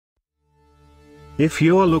If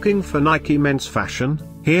you're looking for Nike men's fashion,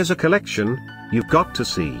 here's a collection you've got to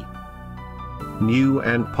see. New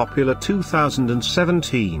and popular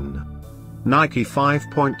 2017 Nike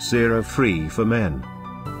 5.0 Free for Men.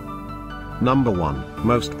 Number 1,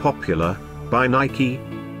 most popular, by Nike.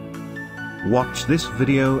 Watch this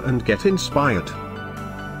video and get inspired.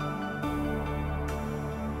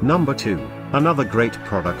 Number 2, another great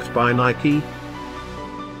product by Nike.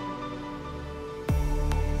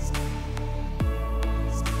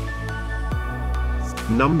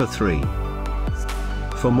 Number 3.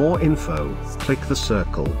 For more info, click the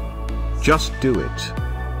circle. Just do it.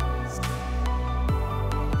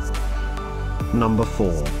 Number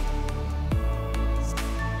 4.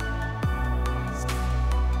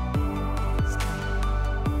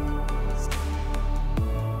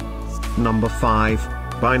 Number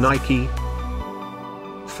 5, by Nike.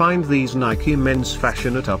 Find these Nike men's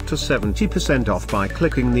fashion at up to 70% off by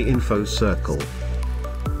clicking the info circle.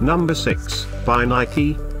 Number 6, by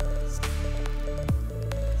Nike.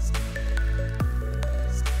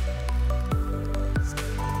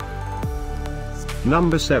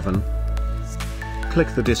 Number 7. Click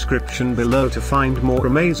the description below to find more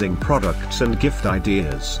amazing products and gift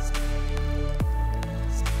ideas.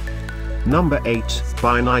 Number 8,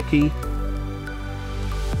 by Nike.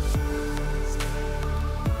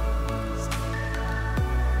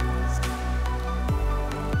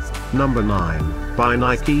 Number 9, by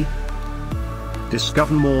Nike.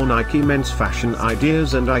 Discover more Nike men's fashion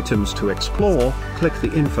ideas and items to explore, click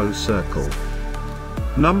the info circle.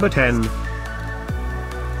 Number 10.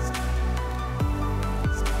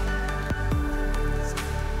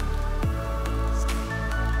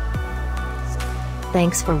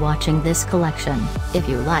 Thanks for watching this collection. If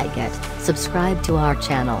you like it, subscribe to our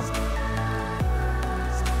channel.